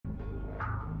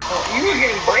You were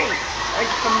getting raped,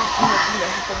 like from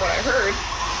what I heard.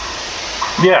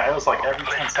 Yeah, it was like every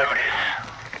 10 seconds.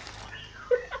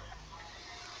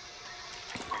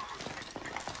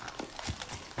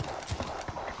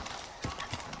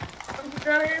 I'm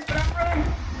trying to hit, but I'm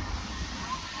running.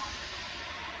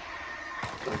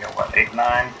 So we got what, 8,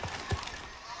 9?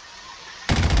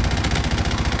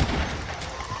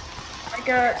 I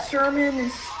got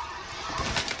Sherman.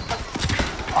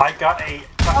 I got a.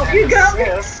 Oh, you got me!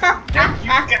 And you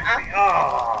got me!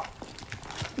 Oh!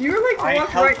 You were like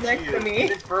walked right next to me.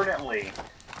 Inadvertently.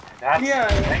 That's yeah.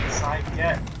 the thanks I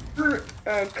get.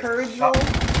 Courageville,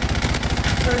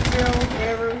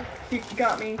 whatever. He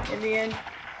got me in the end.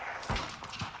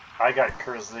 I got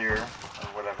Kurzir, or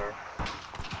whatever.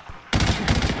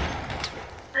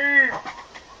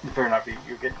 You better not be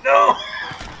you get. No!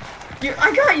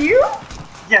 I got you?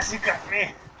 Yes, you got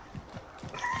me!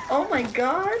 Oh my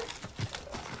god.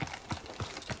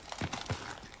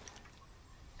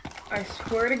 I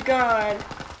swear to god.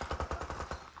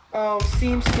 Oh,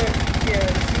 seems to. Yeah,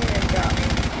 Seaman got me.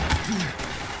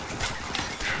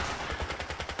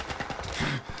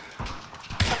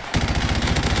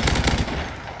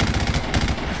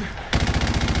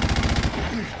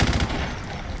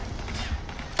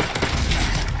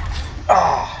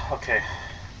 Oh, okay.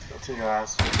 Let's go to your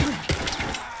eyes.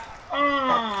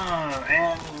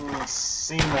 And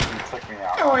Seaman took me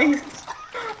out.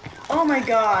 Oh my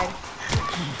god.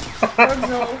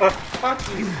 Fuck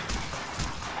you.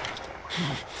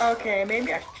 Okay,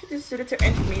 maybe I should just set it to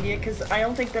intermediate because I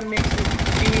don't think the mix is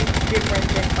be different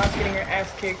than us getting our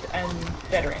ass kicked and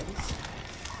veterans.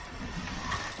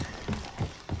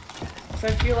 So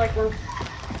I feel like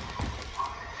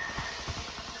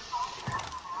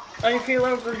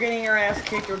we're getting our ass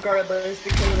kicked regardless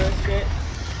because of this shit.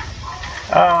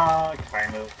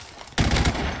 Kind of.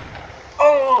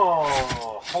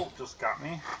 Oh! Holt just got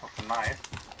me with a knife.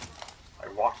 I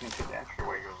walked into the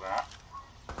entryway he was at.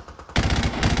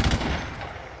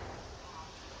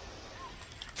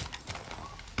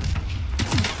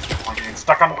 I'm getting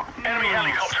stuck on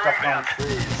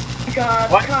trees. God,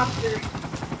 what? copter.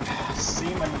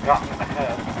 Seaman got me in the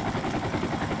head.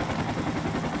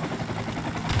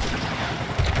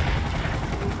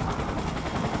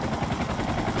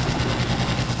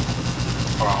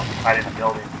 Well, I didn't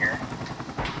build in here.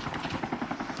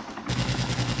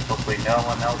 Hopefully no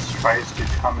one else tries to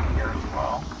come here as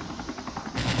well.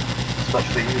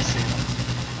 Especially you, Seaman.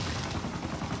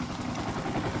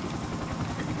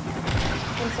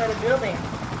 Inside a building.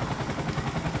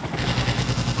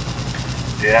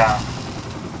 Yeah.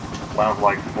 One of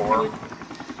like 4.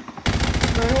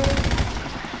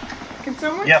 Can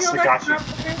someone yes, kill I that got you.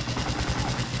 copter?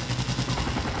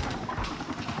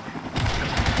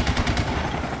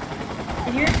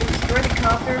 Can you actually destroy the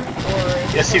copter? Or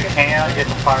yes, you can get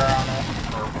the fire on it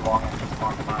for a long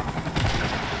time.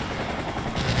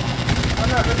 I'm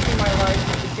not risking my life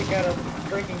just to kick out a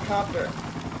breaking copter.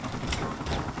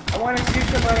 I want to shoot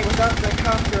somebody without the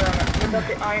copter on it, without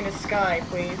the eye in the sky,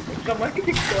 please. If somebody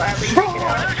could gladly take it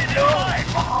out. No!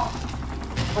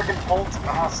 Friggin' Holt,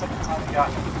 second time he got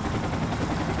me.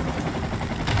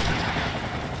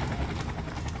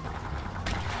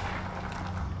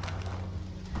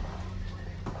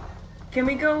 Can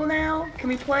we go now? Can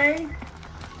we play?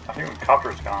 I think the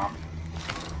copter's gone.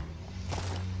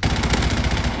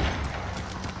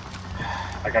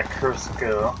 I got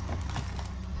Kursko.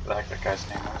 What the heck that guy's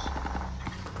name was.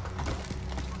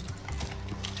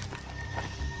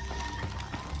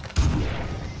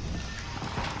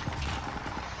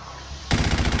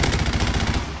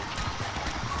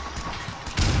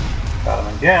 Got him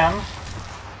again.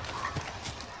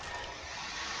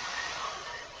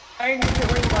 I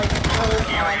accidentally like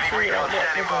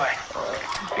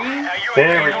B.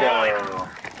 There we go.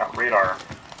 Got radar.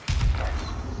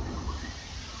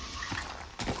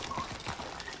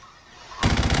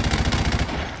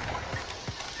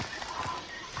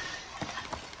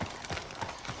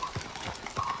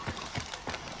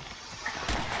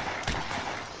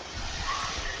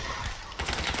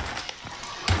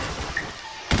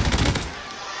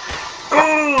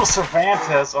 Ooh,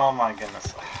 Cervantes! Oh my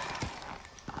goodness.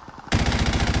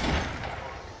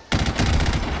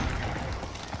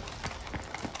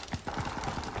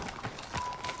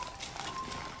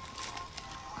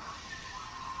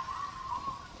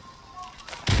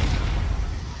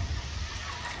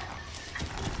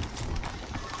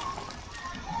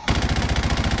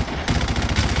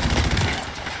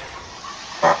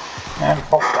 And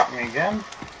Hulk got me again.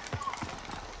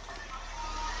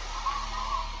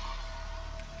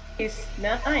 It's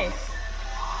nice.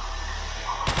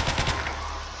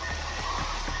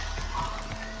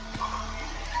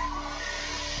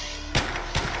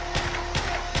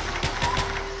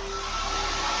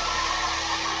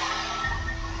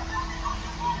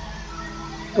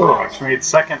 Oh, I actually made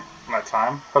second that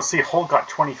time. Let's see, Hull got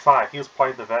 25. He was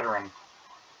probably the veteran.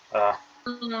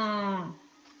 Mm.